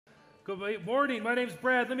Good morning. My name's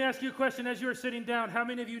Brad. Let me ask you a question as you are sitting down. How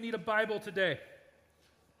many of you need a Bible today?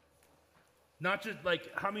 Not just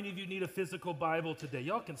like, how many of you need a physical Bible today?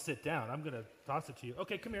 Y'all can sit down. I'm going to toss it to you.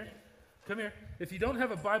 Okay, come here. Come here. If you don't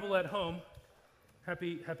have a Bible at home,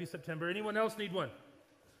 happy September. Anyone else need one?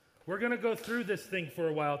 We're going to go through this thing for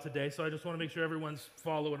a while today, so I just want to make sure everyone's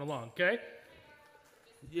following along, okay?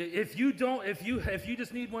 If you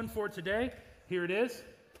just need one for today, here it is.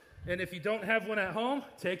 And if you don't have one at home,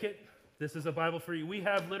 take it. This is a Bible for you. We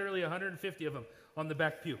have literally 150 of them on the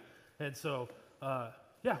back pew. And so,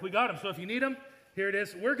 we got them. So if you need them, here it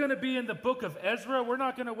is. We're going to be in the book of Ezra. We're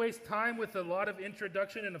not going to waste time with a lot of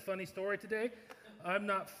introduction and a funny story today. I'm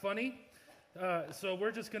not funny. So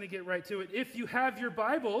we're just going to get right to it. If you have your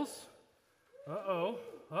Bibles,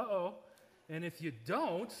 and if you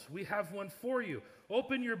don't, we have one for you.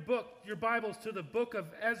 Open your Bibles to the book of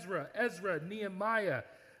Ezra, Nehemiah.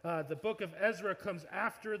 The book of Ezra comes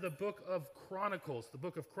after the book of Chronicles. The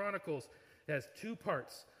book of Chronicles has two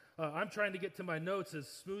parts. I'm trying to get to my notes as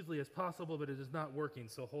smoothly as possible, but it is not working,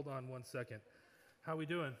 so hold on one second. How we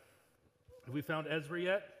doing? Have we found Ezra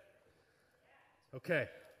yet? Okay.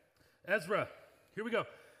 Ezra, here we go.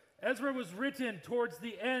 Ezra was written towards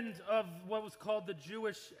the end of what was called the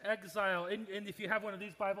Jewish exile. And if you have one of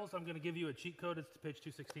these Bibles, I'm going to give you a cheat code. It's page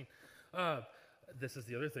 216. This is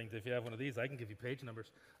the other thing. If you have one of these, I can give you page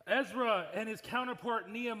numbers. Ezra and his counterpart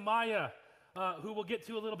Nehemiah, who we'll get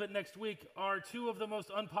to a little bit next week, are two of the most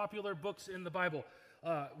unpopular books in the Bible.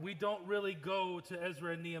 We don't really go to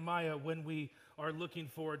Ezra and Nehemiah when we are looking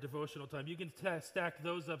for a devotional time. You can stack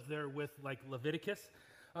those up there with like Leviticus.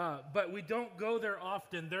 But we don't go there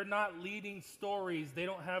often. They're not leading stories. They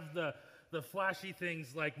don't have the flashy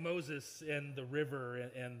things like Moses and the river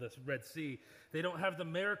and the Red Sea. They don't have the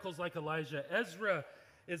miracles like Elijah. Ezra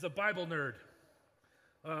is a Bible nerd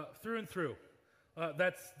through and through.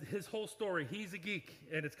 That's his whole story. He's a geek,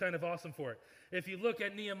 and it's kind of awesome for it. If you look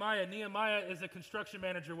at Nehemiah is a construction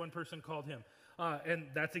manager, one person called him. And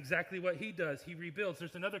that's exactly what he does. He rebuilds.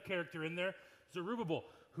 There's another character in there, Zerubbabel,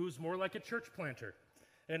 who's more like a church planter.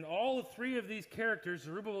 And all three of these characters,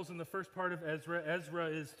 Zerubbabel's in the first part of Ezra. Ezra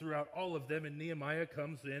is throughout all of them, and Nehemiah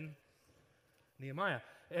comes in Nehemiah.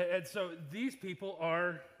 And so these people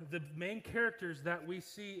are the main characters that we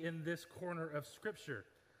see in this corner of Scripture.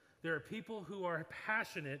 There are people who are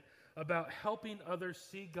passionate about helping others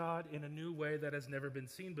see God in a new way that has never been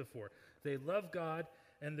seen before. They love God,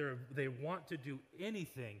 and they want to do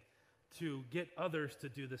anything to get others to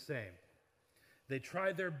do the same. They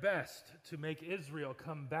try their best to make Israel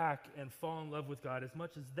come back and fall in love with God as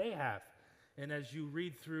much as they have. And as you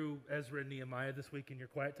read through Ezra and Nehemiah this week in your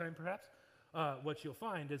quiet time, perhaps, what you'll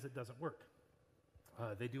find is it doesn't work.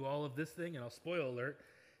 They do all of this thing, and I'll spoil alert,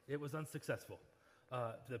 it was unsuccessful.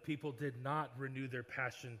 The people did not renew their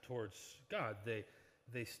passion towards God.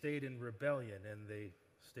 They stayed in rebellion, and they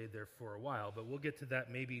stayed there for a while. But we'll get to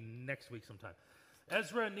that maybe next week sometime.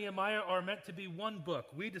 Ezra and Nehemiah are meant to be one book.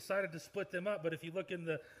 We decided to split them up, but if you look in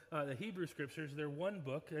the Hebrew Scriptures, they're one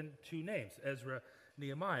book and two names, Ezra,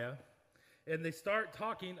 Nehemiah. And they start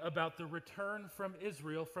talking about the return from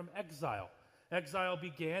Israel from exile. Exile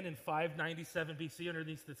began in 597 BC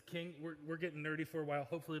underneath this king. We're getting nerdy for a while.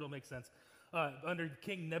 Hopefully it'll make sense. Under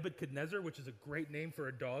King Nebuchadnezzar, which is a great name for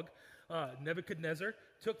a dog. Nebuchadnezzar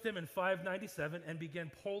took them in 597 and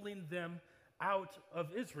began pulling them out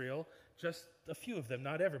of Israel, just a few of them,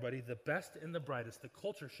 not everybody, the best and the brightest, the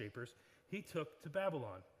culture shapers, he took to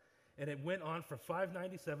Babylon. And it went on from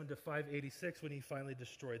 597 to 586 when he finally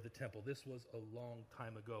destroyed the temple. This was a long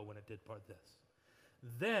time ago when it did part this.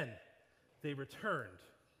 Then they returned.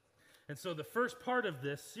 And so the first part of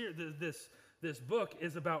this book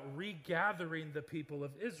is about regathering the people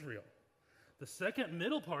of Israel. The second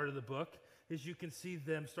middle part of the book is you can see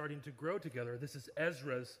them starting to grow together. This is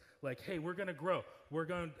Ezra's like, hey, we're going to grow.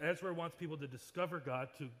 Ezra wants people to discover God,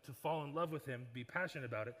 to fall in love with him, be passionate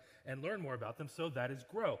about it, and learn more about them, so that is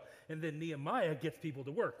grow. And then Nehemiah gets people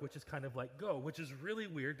to work, which is kind of like go, which is really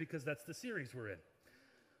weird because that's the series we're in.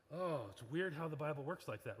 Oh, it's weird how the Bible works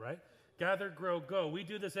like that, right? Gather, grow, go. We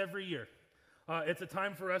do this every year. It's a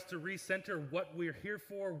time for us to recenter what we're here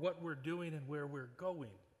for, what we're doing, and where we're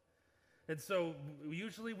going. And so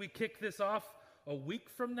usually we kick this off a week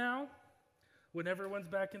from now when everyone's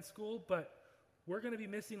back in school, but we're going to be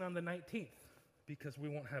missing on the 19th because we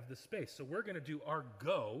won't have the space. So we're going to do our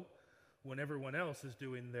go when everyone else is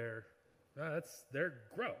doing their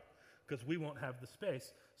grow because we won't have the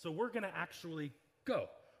space. So we're going to actually go.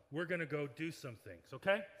 We're going to go do some things,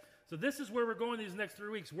 okay? So this is where we're going these next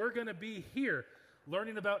 3 weeks. We're going to be here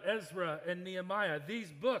learning about Ezra and Nehemiah.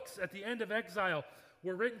 These books at the end of exile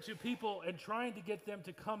were written to people and trying to get them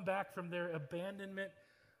to come back from their abandonment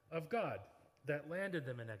of God that landed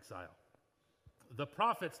them in exile. The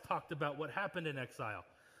prophets talked about what happened in exile.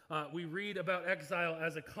 We read about exile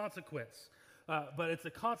as a consequence, but it's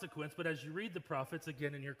a consequence. But as you read the prophets,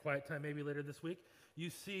 again in your quiet time, maybe later this week, you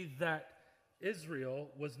see that Israel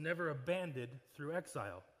was never abandoned through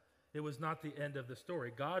exile. It was not the end of the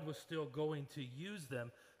story. God was still going to use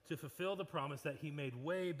them to fulfill the promise that he made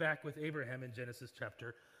way back with Abraham in Genesis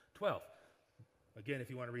chapter 12. Again, if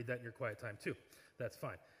you want to read that in your quiet time too, that's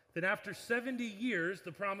fine. Then after 70 years,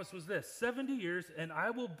 the promise was this: 70 years, and I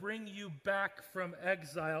will bring you back from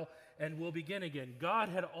exile and will begin again. God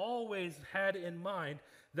had always had in mind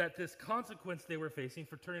that this consequence they were facing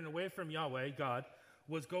for turning away from Yahweh, God,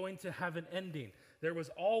 was going to have an ending. There was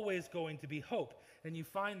always going to be hope. And you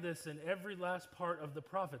find this in every last part of the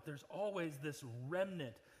prophet. There's always this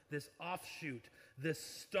remnant, this offshoot, this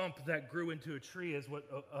stump that grew into a tree, is what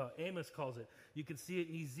Amos calls it. You can see it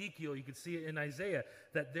in Ezekiel, you can see it in Isaiah,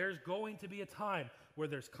 that there's going to be a time where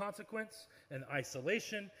there's consequence and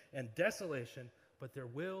isolation and desolation, but there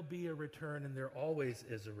will be a return, and there always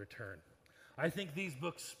is a return. I think these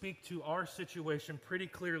books speak to our situation pretty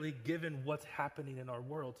clearly given what's happening in our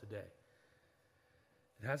world today.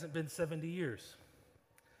 It hasn't been 70 years,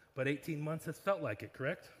 but 18 months has felt like it,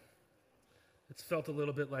 correct? It's felt a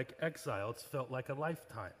little bit like exile. It's felt like a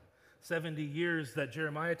lifetime. 70 years that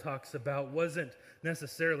Jeremiah talks about wasn't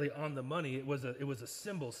necessarily on the money. It was a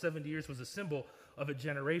symbol. 70 years was a symbol of a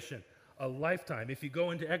generation, a lifetime. If you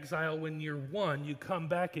go into exile when you're 1, you come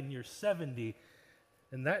back and you're 70.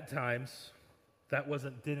 In that times, that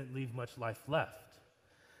didn't leave much life left.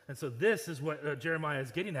 And so this is what Jeremiah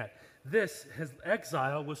is getting at.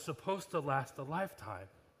 Exile was supposed to last a lifetime.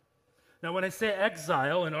 Now, when I say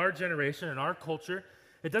exile in our generation, in our culture,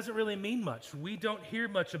 it doesn't really mean much. We don't hear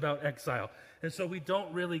much about exile, and so we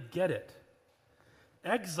don't really get it.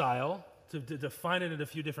 Exile, to define it in a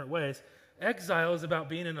few different ways, exile is about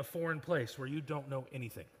being in a foreign place where you don't know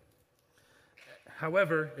anything.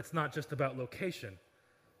 However, it's not just about location.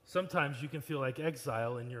 Sometimes you can feel like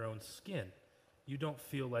exile in your own skin. You don't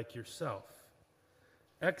feel like yourself.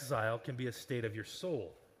 Exile can be a state of your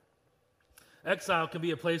soul. Exile can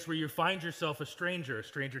be a place where you find yourself a stranger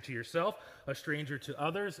to yourself, a stranger to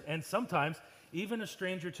others, and sometimes even a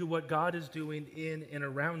stranger to what God is doing in and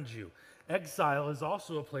around you. Exile is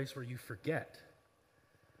also a place where you forget.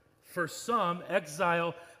 For some,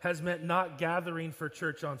 exile has meant not gathering for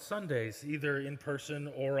church on Sundays, either in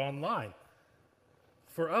person or online.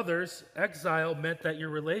 For others, exile meant that your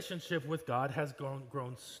relationship with God has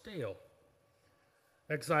grown stale.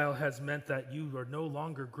 Exile has meant that you are no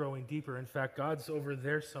longer growing deeper. In fact, God's over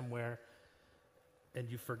there somewhere, and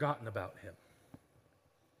you've forgotten about him.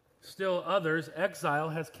 Still others, exile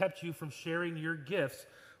has kept you from sharing your gifts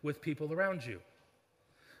with people around you.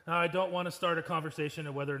 Now, I don't want to start a conversation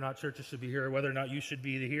of whether or not churches should be here or whether or not you should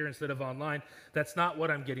be here instead of online. That's not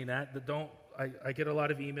what I'm getting at. I get a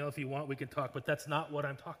lot of email. If you want, we can talk, but that's not what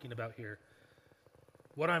I'm talking about here.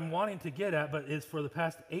 What I'm wanting to get at is for the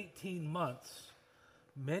past 18 months,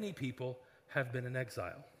 many people have been in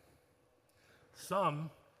exile. Some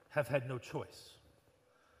have had no choice.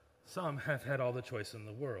 Some have had all the choice in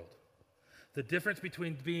the world. The difference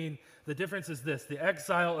is this: the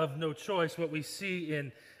exile of no choice, what we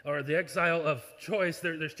see or the exile of choice,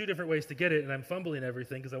 there's two different ways to get it, and I'm fumbling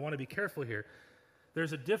everything because I want to be careful here.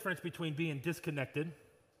 There's a difference between being disconnected,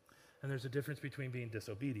 and there's a difference between being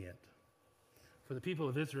disobedient. For the people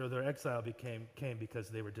of Israel, their exile came because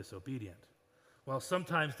they were disobedient. While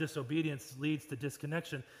sometimes disobedience leads to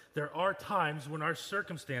disconnection, there are times when our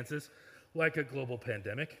circumstances, like a global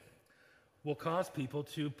pandemic, will cause people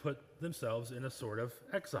to put themselves in a sort of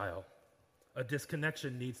exile. A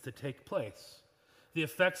disconnection needs to take place. The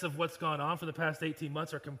effects of what's gone on for the past 18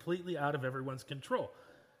 months are completely out of everyone's control.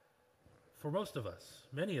 For most of us,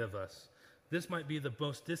 many of us, this might be the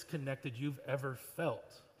most disconnected you've ever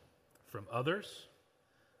felt from others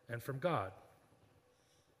and from God.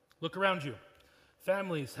 Look around you.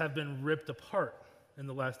 Families have been ripped apart in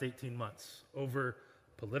the last 18 months over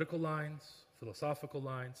political lines, philosophical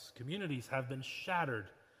lines. Communities have been shattered.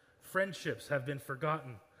 Friendships have been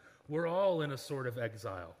forgotten. We're all in a sort of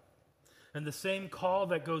exile. And the same call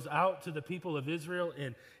that goes out to the people of Israel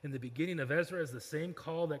in the beginning of Ezra is the same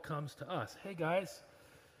call that comes to us. Hey guys,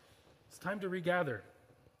 it's time to regather.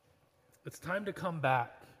 It's time to come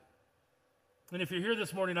back. And if you're here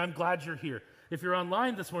this morning, I'm glad you're here. If you're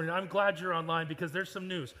online this morning, I'm glad you're online because there's some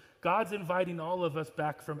news. God's inviting all of us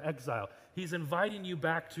back from exile. He's inviting you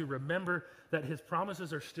back to remember that his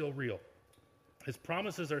promises are still real. His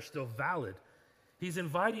promises are still valid. He's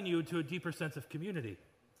inviting you to a deeper sense of community.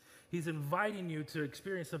 He's inviting you to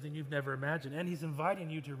experience something you've never imagined, and he's inviting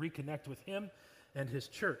you to reconnect with him and his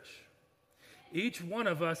church. Each one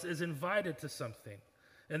of us is invited to something.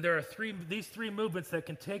 And there are these three movements that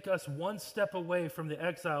can take us one step away from the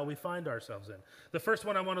exile we find ourselves in. The first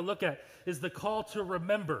one I want to look at is the call to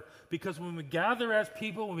remember. Because when we gather as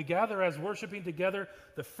people, when we gather as worshiping together,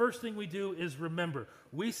 the first thing we do is remember.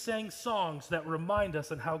 We sang songs that remind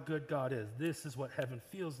us of how good God is. This is what heaven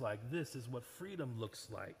feels like. This is what freedom looks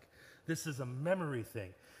like. This is a memory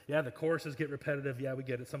thing. Yeah, the choruses get repetitive. Yeah, we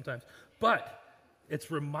get it sometimes. But it's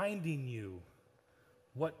reminding you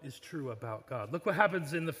what is true about God. Look what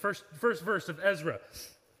happens in the first verse of Ezra.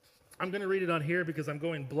 I'm going to read it on here because I'm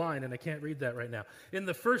going blind and I can't read that right now. In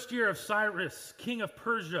the first year of Cyrus, king of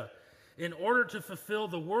Persia, in order to fulfill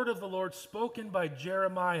the word of the Lord spoken by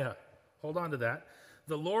Jeremiah. Hold on to that.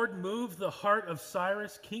 The Lord moved the heart of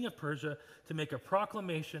Cyrus, king of Persia, to make a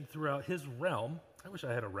proclamation throughout his realm. I wish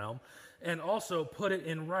I had a realm. And also put it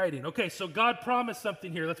in writing. Okay, so God promised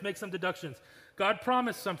something here. Let's make some deductions. God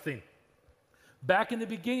promised something. Back in the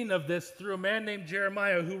beginning of this, through a man named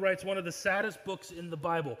Jeremiah, who writes one of the saddest books in the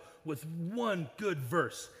Bible with one good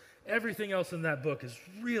verse. Everything else in that book is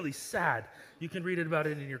really sad. You can read about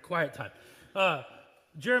it in your quiet time.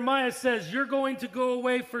 Jeremiah says, you're going to go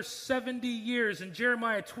away for 70 years. In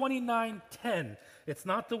Jeremiah 29:10, it's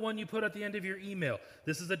not the one you put at the end of your email.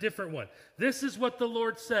 This is a different one. This is what the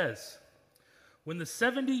Lord says. When the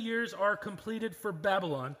 70 years are completed for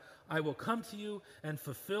Babylon, I will come to you and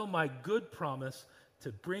fulfill my good promise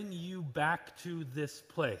to bring you back to this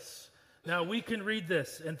place. Now, we can read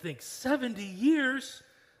this and think, 70 years?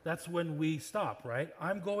 That's when we stop, right?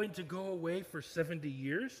 I'm going to go away for 70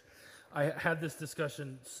 years? I had this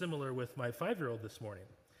discussion similar with my 5-year-old this morning.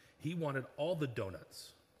 He wanted all the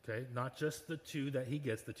donuts, okay? Not just the 2 that he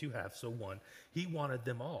gets, the 2 halves, so 1. He wanted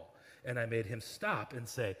them all. And I made him stop and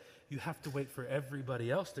say, you have to wait for everybody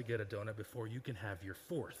else to get a donut before you can have your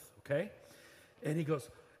 4th, okay? And he goes,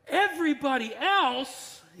 everybody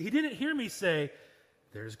else? He didn't hear me say,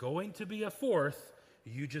 there's going to be a 4th.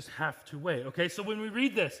 You just have to wait, okay? So when we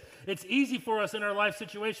read this, it's easy for us in our life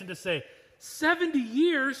situation to say, 70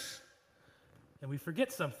 years, and we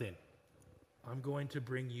forget something. I'm going to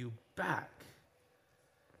bring you back.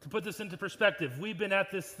 To put this into perspective, we've been at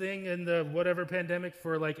this thing in the whatever pandemic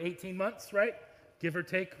for like 18 months, right? Give or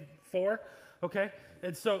take 4, okay?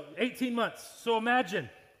 And so 18 months. So imagine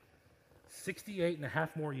 68 and a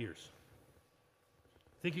half more years.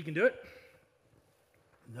 Think you can do it?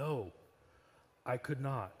 No, I could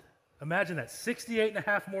not. Imagine that, 68 and a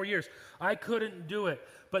half more years. I couldn't do it.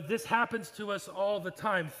 But this happens to us all the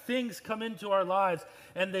time. Things come into our lives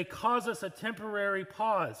and they cause us a temporary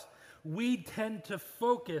pause. We tend to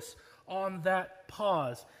focus on that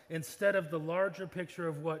pause instead of the larger picture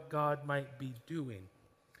of what God might be doing.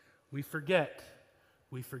 We forget.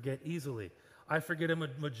 We forget easily. I forget a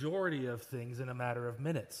majority of things in a matter of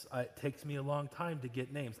minutes. It takes me a long time to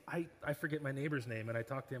get names. I forget my neighbor's name, and I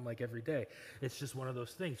talk to him like every day. It's just one of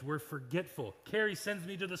those things. We're forgetful. Carrie sends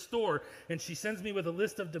me to the store, and she sends me with a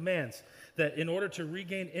list of demands that in order to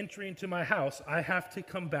regain entry into my house, I have to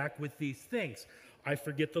come back with these things. I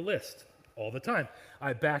forget the list all the time.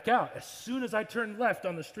 I back out. As soon as I turn left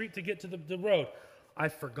on the street to get to the road,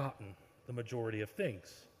 I've forgotten the majority of things.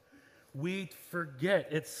 We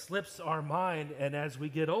forget. It slips our mind, and as we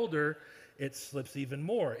get older, it slips even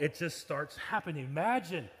more. It just starts happening.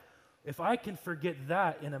 Imagine if I can forget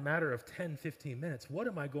that in a matter of 10, 15 minutes, what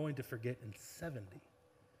am I going to forget in 70?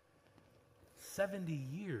 70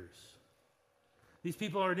 years. These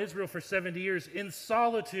people are in Israel for 70 years in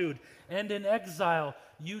solitude and in exile.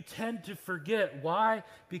 You tend to forget. Why?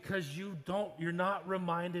 Because you're not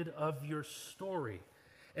reminded of your story.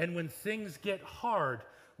 And when things get hard,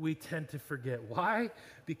 we tend to forget. Why?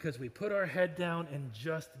 Because we put our head down and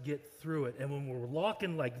just get through it. And when we're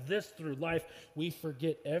walking like this through life, we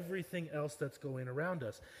forget everything else that's going around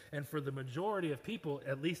us. And for the majority of people,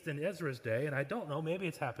 at least in Ezra's day, and I don't know, maybe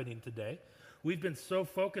it's happening today, we've been so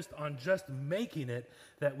focused on just making it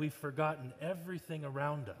that we've forgotten everything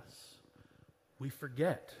around us. We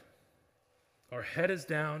forget. Our head is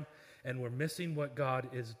down and we're missing what God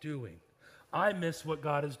is doing. I miss what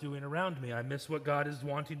God is doing around me. I miss what God is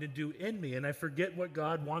wanting to do in me, and I forget what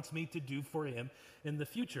God wants me to do for him in the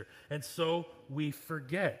future. And so we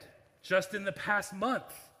forget. Just in the past month,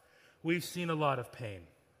 we've seen a lot of pain.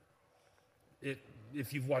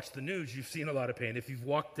 If you've watched the news, you've seen a lot of pain. If you've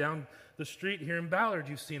walked down the street here in Ballard,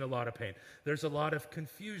 you've seen a lot of pain. There's a lot of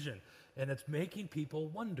confusion, and it's making people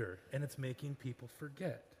wonder, and it's making people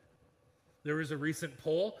forget. There was a recent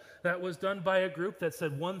poll that was done by a group that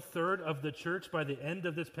said 1/3 of the church by the end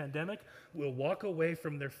of this pandemic will walk away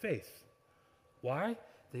from their faith. Why?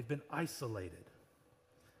 They've been isolated.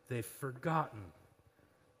 They've forgotten.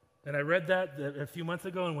 And I read that a few months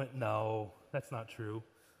ago and went, no, that's not true.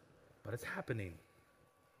 But it's happening.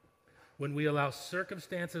 When we allow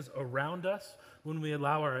circumstances around us, when we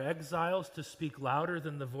allow our exiles to speak louder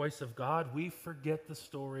than the voice of God, we forget the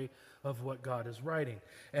story of what God is writing.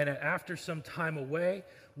 And after some time away,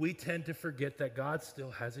 we tend to forget that God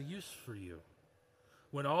still has a use for you.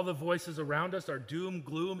 When all the voices around us are doom,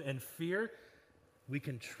 gloom, and fear, we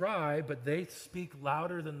can try, but they speak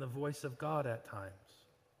louder than the voice of God at times.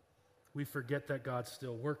 We forget that God's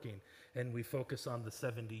still working, and we focus on the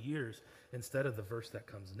 70 years instead of the verse that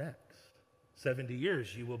comes next. 70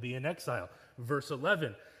 years, you will be in exile. Verse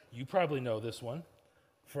 11, you probably know this one.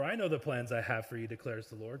 For I know the plans I have for you, declares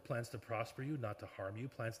the Lord, plans to prosper you, not to harm you,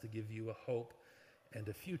 plans to give you a hope and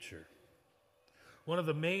a future. One of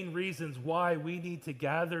the main reasons why we need to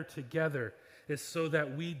gather together is so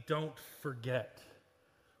that we don't forget.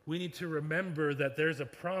 We need to remember that there's a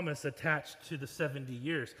promise attached to the 70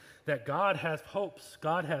 years, that God has hopes,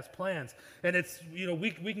 God has plans. And it's,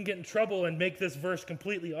 we can get in trouble and make this verse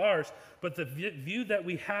completely ours, but the view that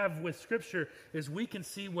we have with Scripture is we can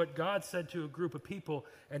see what God said to a group of people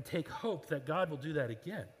and take hope that God will do that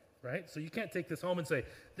again, right? So you can't take this home and say,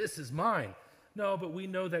 this is mine. No, but we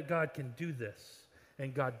know that God can do this,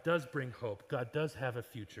 and God does bring hope. God does have a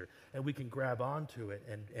future, and we can grab onto it,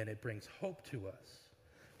 and it brings hope to us.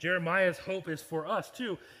 Jeremiah's hope is for us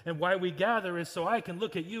too, and why we gather is so I can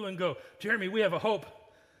look at you and go, Jeremy, we have a hope.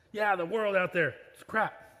 Yeah, the world out there, it's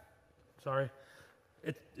crap. Sorry.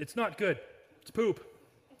 It's not good. It's poop.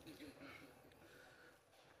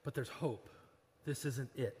 But there's hope. This isn't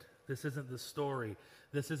it. This isn't the story.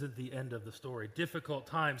 This isn't the end of the story. Difficult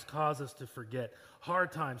times cause us to forget.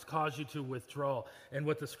 Hard times cause you to withdraw. And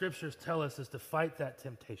what the Scriptures tell us is to fight that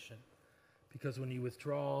temptation. Because when you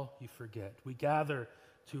withdraw, you forget. We gather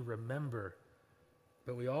to remember,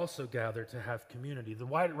 but we also gather to have community. The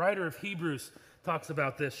writer of Hebrews talks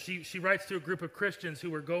about this. She writes to a group of Christians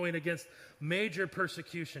who were going against major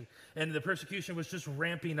persecution, and the persecution was just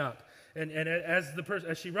ramping up. And as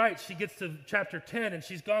she writes, she gets to chapter 10, and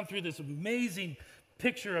she's gone through this amazing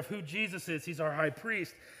picture of who Jesus is. He's our high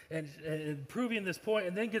priest, and proving this point,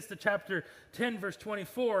 and then gets to chapter 10, verse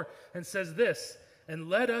 24, and says this, and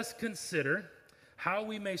let us consider how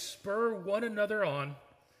we may spur one another on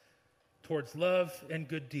towards love and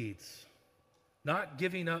good deeds, not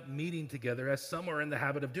giving up meeting together as some are in the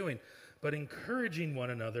habit of doing, but encouraging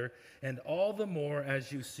one another, and all the more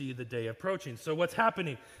as you see the day approaching. So what's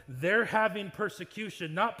happening? They're having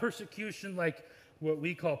persecution, not persecution like what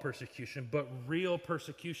we call persecution, but real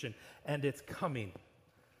persecution, and it's coming.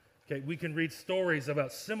 Okay, we can read stories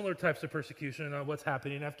about similar types of persecution and what's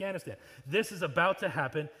happening in Afghanistan. This is about to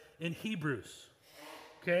happen in Hebrews.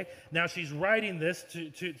 Okay, now she's writing this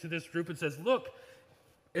to this group and says, look,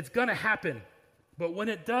 it's going to happen, but when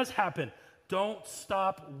it does happen, don't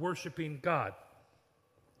stop worshiping God.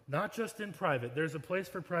 Not just in private. There's a place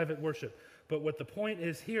for private worship, but what the point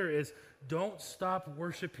is here is don't stop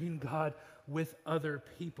worshiping God with other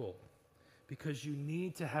people, because you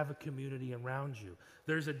need to have a community around you.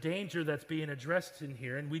 There's a danger that's being addressed in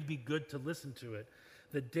here, and we'd be good to listen to it.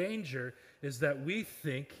 The danger is that we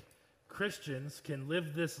think Christians can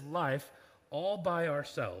live this life all by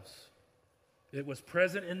ourselves. It was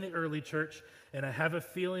present in the early church, and I have a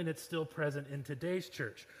feeling it's still present in today's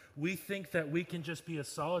church. We think that we can just be a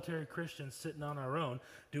solitary Christian sitting on our own,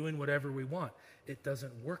 doing whatever we want. It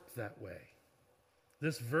doesn't work that way.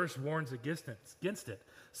 This verse warns against it.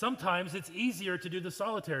 Sometimes it's easier to do the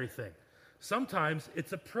solitary thing. Sometimes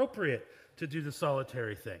it's appropriate to do the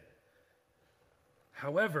solitary thing.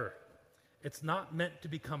 However, it's not meant to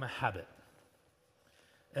become a habit.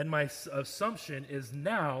 And my assumption is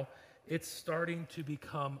now it's starting to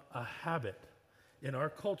become a habit in our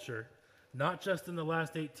culture, not just in the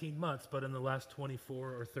last 18 months, but in the last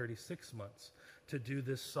 24 or 36 months, to do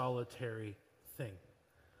this solitary thing,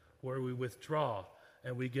 where we withdraw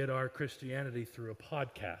and we get our Christianity through a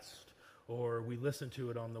podcast, or we listen to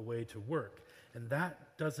it on the way to work. And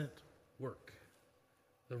that doesn't work.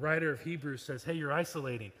 The writer of Hebrews says, hey, you're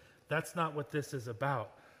isolating. That's not what this is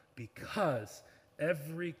about, because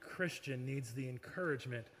every Christian needs the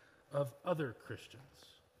encouragement of other Christians.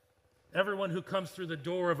 Everyone who comes through the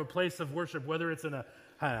door of a place of worship, whether it's in a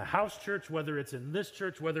house church, whether it's in this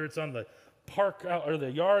church, whether it's on the park out, or the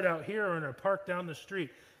yard out here, or in a park down the street,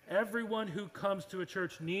 everyone who comes to a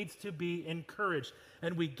church needs to be encouraged.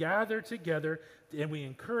 And we gather together and we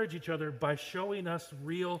encourage each other by showing us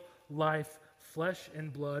real life, flesh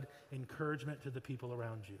and blood encouragement to the people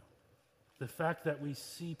around you. The fact that we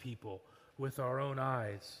see people with our own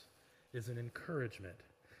eyes is an encouragement.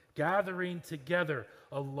 Gathering together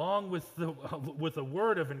along with a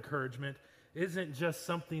word of encouragement isn't just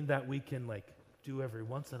something that we can do every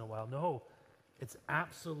once in a while. No, it's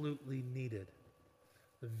absolutely needed.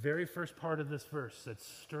 The very first part of this verse said,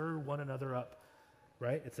 stir one another up,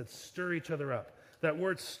 right? It said, stir each other up. That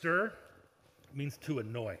word stir means to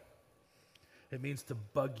annoy. It means to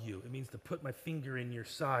bug you. It means to put my finger in your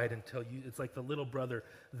side until it's like the little brother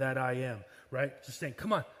that I am, right? Just saying,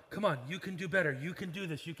 come on, you can do better. You can do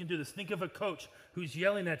this, you can do this. Think of a coach who's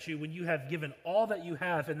yelling at you when you have given all that you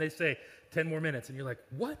have and they say 10 more minutes and you're like,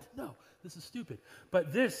 what? No, this is stupid.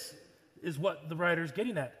 But this is what the writer's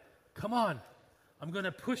getting at. Come on, I'm going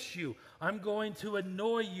to push you. I'm going to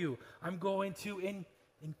annoy you. I'm going to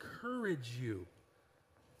encourage you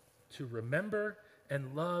to remember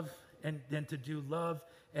and love and to do love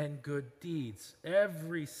and good deeds.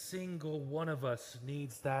 Every single one of us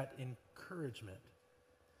needs that encouragement.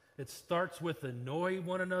 It starts with annoy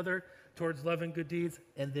one another towards love and good deeds,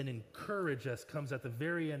 and then encourage us comes at the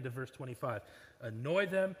very end of verse 25. Annoy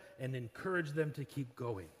them and encourage them to keep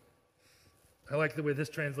going. I like the way this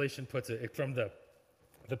translation puts it from the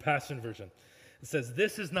Passion Version. It says,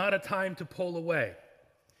 this is not a time to pull away.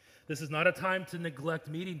 This is not a time to neglect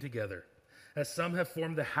meeting together, as some have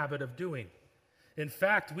formed the habit of doing. In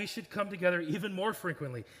fact, we should come together even more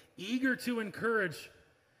frequently, eager to encourage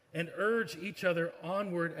and urge each other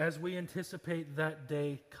onward as we anticipate that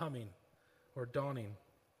day coming or dawning.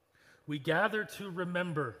 We gather to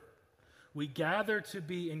remember. We gather to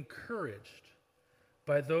be encouraged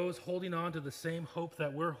by those holding on to the same hope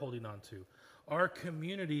that we're holding on to. Our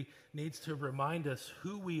community needs to remind us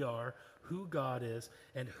who we are, who God is,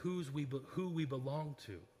 and who we belong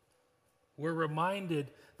to. We're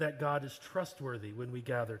reminded that God is trustworthy when we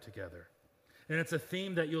gather together. And it's a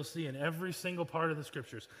theme that you'll see in every single part of the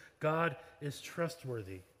scriptures. God is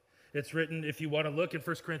trustworthy. It's written, if you want to look, in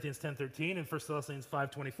 1 Corinthians 10:13 and 1 Thessalonians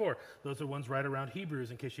 5:24. Those are ones right around Hebrews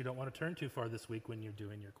in case you don't want to turn too far this week when you're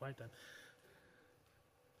doing your quiet time.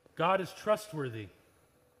 God is trustworthy.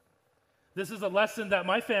 This is a lesson that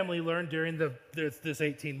my family learned during this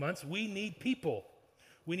 18 months. We need people.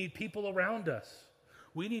 We need people around us.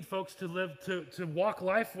 We need folks to walk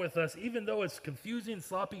life with us, even though it's confusing,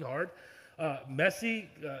 sloppy, hard, messy,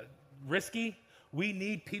 risky. We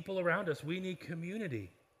need people around us. We need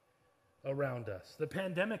community around us. The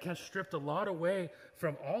pandemic has stripped a lot away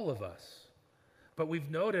from all of us. But we've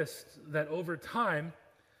noticed that over time,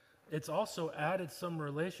 it's also added some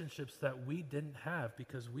relationships that we didn't have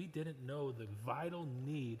because we didn't know the vital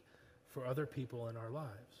need for other people in our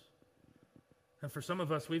lives. And for some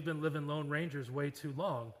of us, we've been living Lone Rangers way too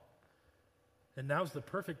long. And now's the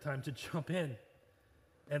perfect time to jump in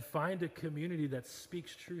and find a community that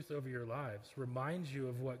speaks truth over your lives, reminds you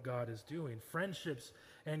of what God is doing. Friendships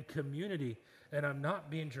and community, and I'm not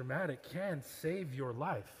being dramatic, can save your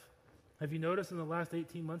life. Have you noticed in the last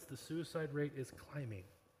 18 months the suicide rate is climbing,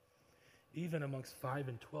 even amongst 5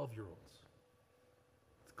 and 12-year-olds?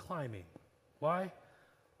 It's climbing. Why?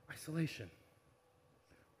 Isolation.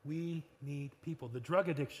 We need people. The drug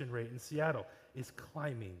addiction rate in Seattle is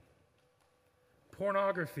climbing.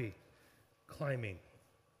 Pornography, climbing.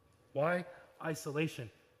 Why? Isolation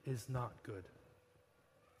is not good.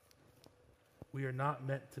 We are not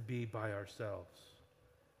meant to be by ourselves.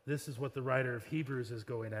 This is what the writer of Hebrews is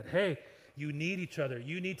going at. Hey, you need each other.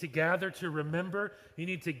 You need to gather to remember. You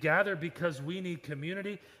need to gather because we need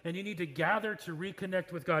community. And you need to gather to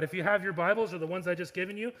reconnect with God. If you have your Bibles or the ones I just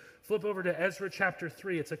given you, flip over to Ezra chapter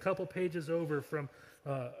 3. It's a couple pages over from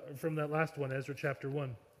that last one, Ezra chapter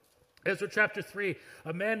 1. Ezra chapter 3,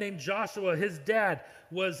 a man named Joshua, his dad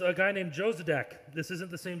was a guy named Josadak. This isn't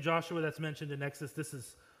the same Joshua that's mentioned in Exodus. This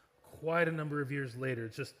is quite a number of years later.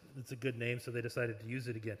 It's a good name, so they decided to use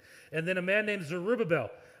it again. And then a man named Zerubbabel.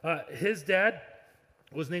 His dad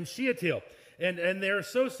was named Shealtiel. And their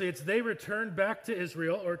associates, they returned back to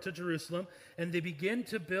Israel or to Jerusalem, and they begin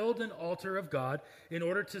to build an altar of God in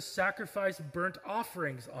order to sacrifice burnt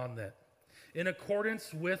offerings on it, in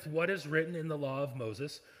accordance with what is written in the law of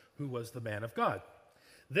Moses, who was the man of God.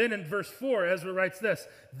 Then in verse 4, Ezra writes this,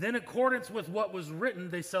 then in accordance with what was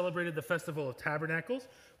written, they celebrated the festival of tabernacles,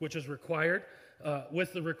 which is required,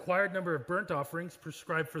 with the required number of burnt offerings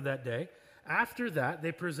prescribed for that day. After that,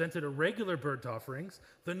 they presented irregular burnt offerings,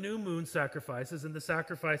 the new moon sacrifices, and the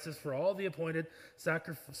sacrifices for all the appointed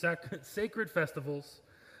sacred festivals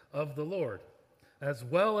of the Lord, as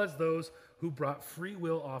well as those who brought free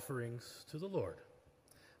will offerings to the Lord.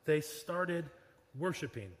 They started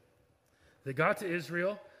worshiping. They got to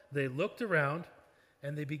Israel, they looked around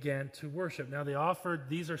and they began to worship. Now they offered,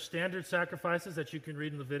 these are standard sacrifices that you can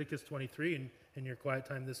read in Leviticus 23 in your quiet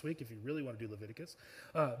time this week if you really want to do Leviticus.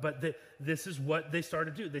 But this is what they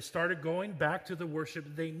started to do. They started going back to the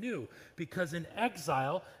worship they knew, because in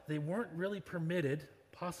exile, they weren't really permitted,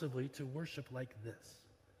 possibly, to worship like this.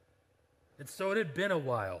 And so it had been a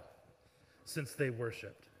while since they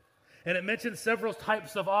worshiped. And it mentions several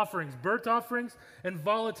types of offerings, burnt offerings and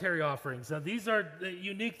voluntary offerings. Now, these are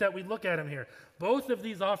unique that we look at them here. Both of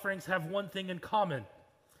these offerings have one thing in common.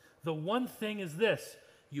 The one thing is this: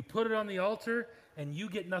 you put it on the altar and you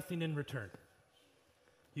get nothing in return.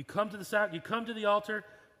 You come to the altar,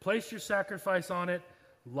 place your sacrifice on it,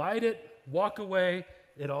 light it, walk away,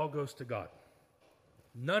 it all goes to God.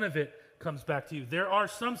 None of it comes back to you. There are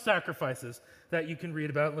some sacrifices that you can read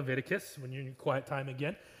about in Leviticus when you're in your quiet time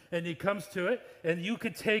again, and it comes to it, and you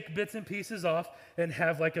could take bits and pieces off and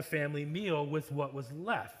have like a family meal with what was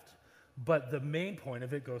left. But the main point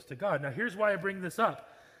of it goes to God. Now, here's why I bring this up.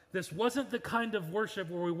 This wasn't the kind of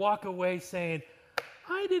worship where we walk away saying,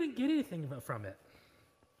 I didn't get anything from it.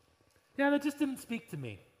 Yeah, that just didn't speak to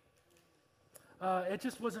me. It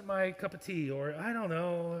just wasn't my cup of tea, or I don't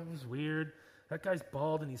know, it was weird. That guy's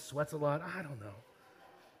bald and he sweats a lot. I don't know.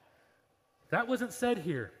 That wasn't said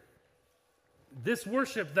here. This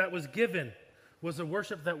worship that was given was a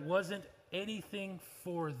worship that wasn't anything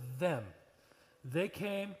for them. They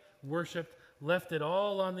came, worshiped, left it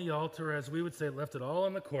all on the altar, as we would say, left it all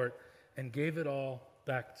on the court, and gave it all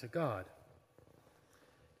back to God.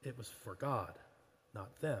 It was for God,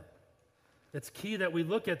 not them. It's key that we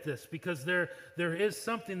look at this, because there is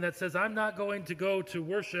something that says, I'm not going to go to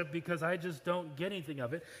worship because I just don't get anything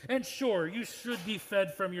of it. And sure, you should be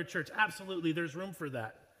fed from your church. Absolutely, there's room for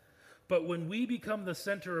that. But when we become the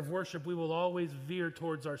center of worship, we will always veer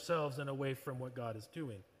towards ourselves and away from what God is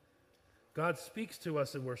doing. God speaks to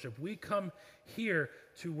us in worship. We come here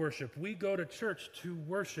to worship. We go to church to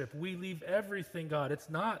worship. We leave everything God. It's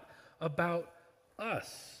not about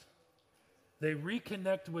us. They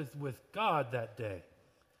reconnect with God that day.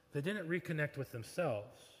 They didn't reconnect with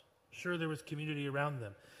themselves. Sure, there was community around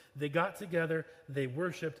them. They got together, they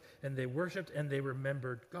worshiped, and they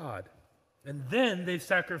remembered God. And then they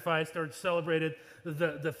sacrificed or celebrated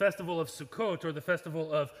the festival of Sukkot, or the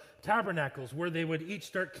festival of Tabernacles, where they would each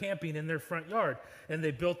start camping in their front yard. And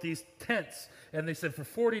they built these tents. And they said, for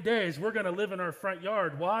 40 days, we're going to live in our front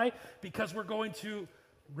yard. Why? Because we're going to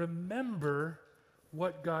remember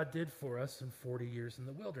what God did for us in 40 years in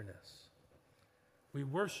the wilderness. We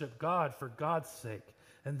worship God for God's sake.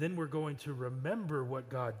 And then we're going to remember what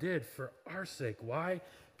God did for our sake. Why?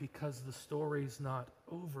 Because the story's not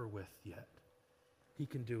over with yet. He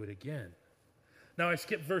can do it again. Now, I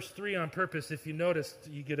skipped verse 3 on purpose. If you noticed,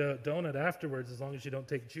 you get a donut afterwards, as long as you don't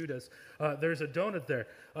take Judas. There's a donut there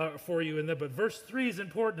for you in there. But verse 3 is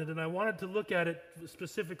important, and I wanted to look at it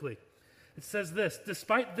specifically. It says this: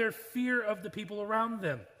 despite their fear of the people around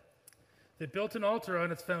them, they built an altar on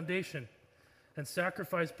its foundation and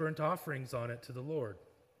sacrificed burnt offerings on it to the Lord,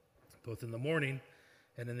 both in the morning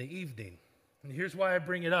and in the evening. And here's why I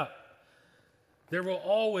bring it up. There will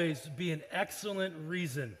always be an excellent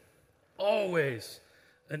reason, always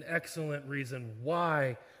an excellent reason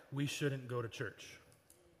why we shouldn't go to church.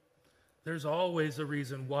 There's always a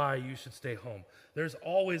reason why you should stay home. There's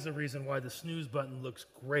always a reason why the snooze button looks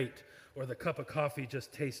great or the cup of coffee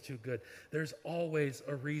just tastes too good. There's always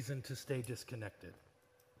a reason to stay disconnected.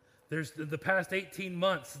 There's the past 18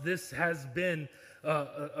 months, this has been,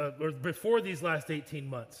 or before these last 18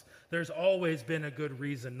 months, there's always been a good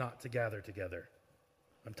reason not to gather together.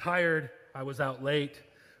 I'm tired, I was out late,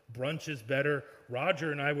 brunch is better.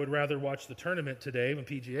 Roger and I would rather watch the tournament today in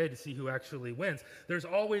PGA to see who actually wins. There's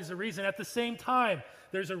always a reason. At the same time,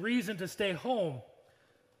 there's a reason to stay home.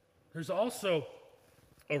 There's also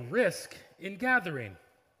a risk in gathering.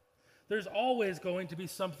 There's always going to be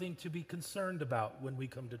something to be concerned about when we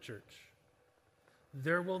come to church.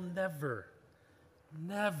 There will never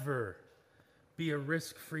be a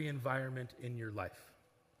risk-free environment in your life.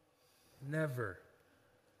 Never.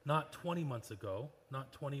 Not 20 months ago,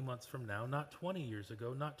 not 20 months from now, not 20 years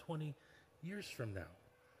ago, not 20 years from now.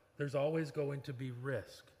 There's always going to be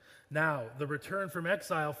risk. Now, the return from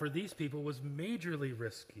exile for these people was majorly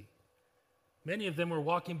risky. Many of them were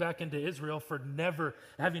walking back into Israel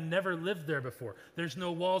having never lived there before. There's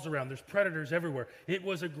no walls around. There's predators everywhere. It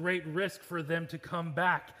was a great risk for them to come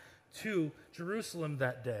back to Jerusalem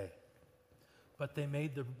that day. But they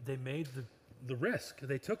made the risk.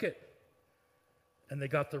 They took it. And they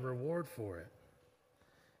got the reward for it.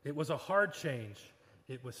 It was a hard change.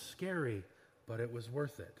 It was scary, but it was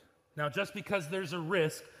worth it. Now, just because there's a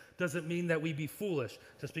risk doesn't mean that we be foolish.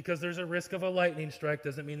 Just because there's a risk of a lightning strike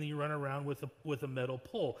doesn't mean that you run around with a metal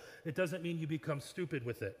pole. It doesn't mean you become stupid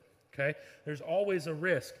with it, okay? There's always a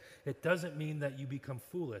risk. It doesn't mean that you become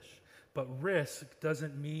foolish. But risk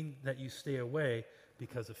doesn't mean that you stay away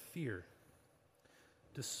because of fear.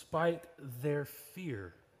 Despite their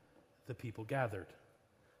fear, the people gathered.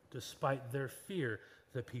 Despite their fear,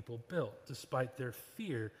 the people built. Despite their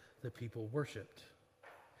fear, the people worshiped.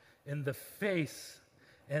 In the face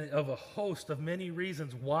of a host of many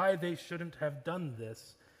reasons why they shouldn't have done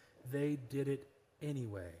this, they did it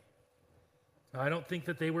anyway. Now, I don't think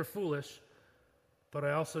that they were foolish, but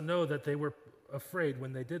I also know that they were afraid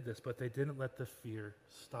when they did this, but they didn't let the fear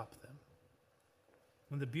stop them.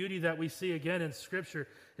 And the beauty that we see again in Scripture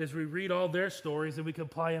is we read all their stories and we can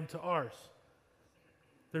apply them to ours.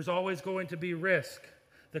 There's always going to be risk.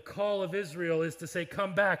 The call of Israel is to say,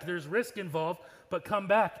 come back. There's risk involved, but come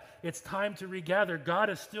back. It's time to regather. God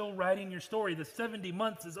is still writing your story. The 70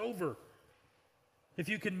 months is over. If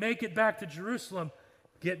you can make it back to Jerusalem,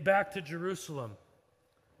 get back to Jerusalem.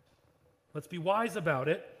 Let's be wise about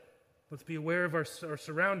it. Let's be aware of our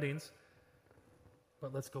surroundings,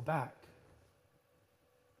 but let's go back.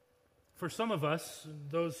 For some of us,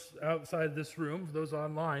 those outside this room, those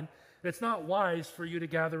online, it's not wise for you to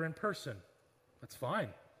gather in person. That's fine.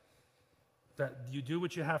 That you do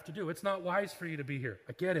what you have to do. It's not wise for you to be here.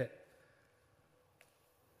 I get it.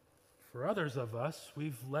 For others of us,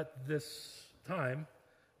 we've let this time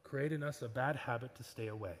create in us a bad habit to stay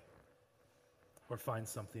away or find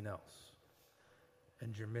something else.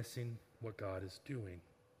 And you're missing what God is doing.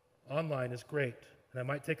 Online is great, and I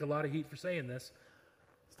might take a lot of heat for saying this.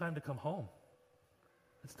 It's time to come home.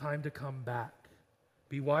 It's time to come back.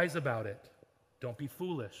 Be wise about it. Don't be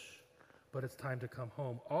foolish, but it's time to come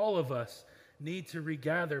home. All of us need to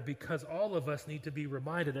regather because all of us need to be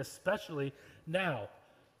reminded, especially now.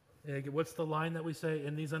 What's the line that we say?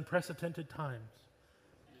 In these unprecedented times.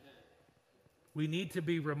 We need to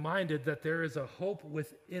be reminded that there is a hope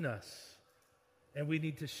within us, and we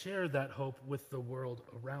need to share that hope with the world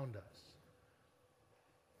around us.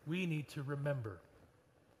 We need to remember.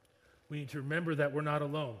 We need to remember that we're not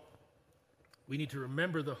alone. We need to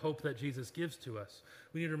remember the hope that Jesus gives to us.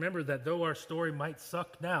 We need to remember that though our story might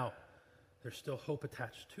suck now, there's still hope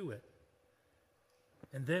attached to it.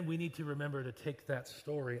 And then we need to remember to take that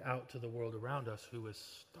story out to the world around us who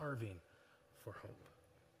is starving for hope.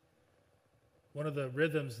 One of the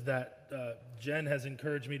rhythms that Jen has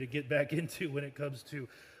encouraged me to get back into when it comes to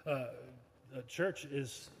church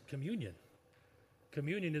is communion.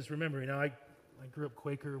 Communion is remembering. Now, I grew up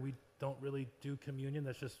Quaker. We don't really do communion.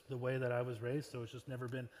 That's just the way that I was raised, so it's just never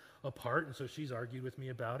been a part. And so she's argued with me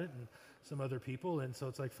about it and some other people. And so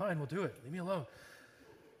it's like, fine, we'll do it. Leave me alone.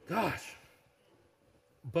 Gosh.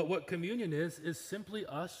 But what communion is simply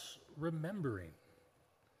us remembering.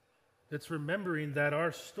 It's remembering that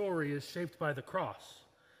our story is shaped by the cross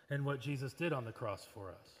and what Jesus did on the cross for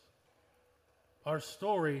us. Our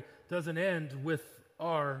story doesn't end with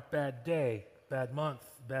our bad day, bad month,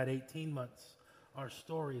 bad 18 months. Our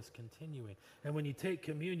story is continuing. And when you take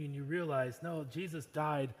communion, you realize, no, Jesus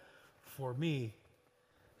died for me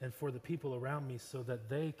and for the people around me so that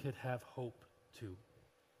they could have hope too.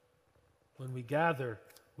 When we gather,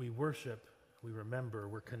 we worship, we remember,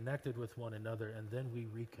 we're connected with one another, and then we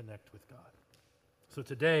reconnect with God. So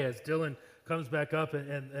today, as Dylan comes back up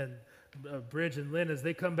and Bridge and Lynn, as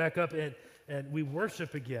they come back up and we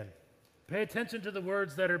worship again, pay attention to the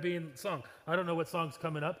words that are being sung. I don't know what song's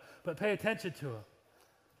coming up, but pay attention to them.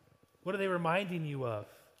 What are they reminding you of?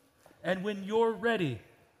 And when you're ready,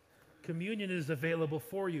 communion is available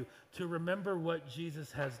for you to remember what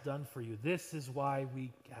Jesus has done for you. This is why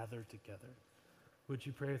we gather together. Would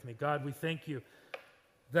you pray with me? God, we thank you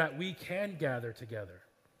that we can gather together,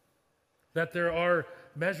 that there are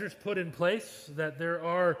measures put in place, that there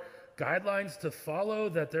are guidelines to follow,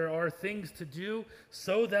 that there are things to do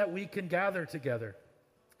so that we can gather together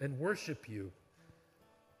and worship you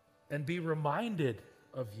and be reminded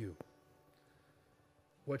of you.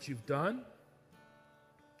 What you've done,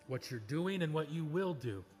 what you're doing, and what you will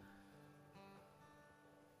do.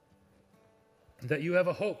 That you have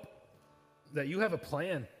a hope, that you have a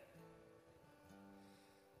plan,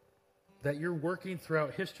 that you're working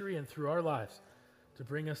throughout history and through our lives to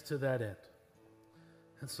bring us to that end.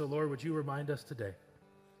 And so, Lord, would you remind us today?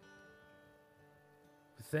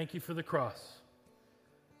 We thank you for the cross,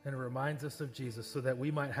 and it reminds us of Jesus so that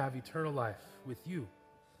we might have eternal life with you.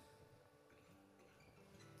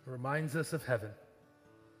 It reminds us of heaven.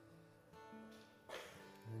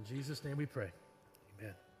 In Jesus' name we pray.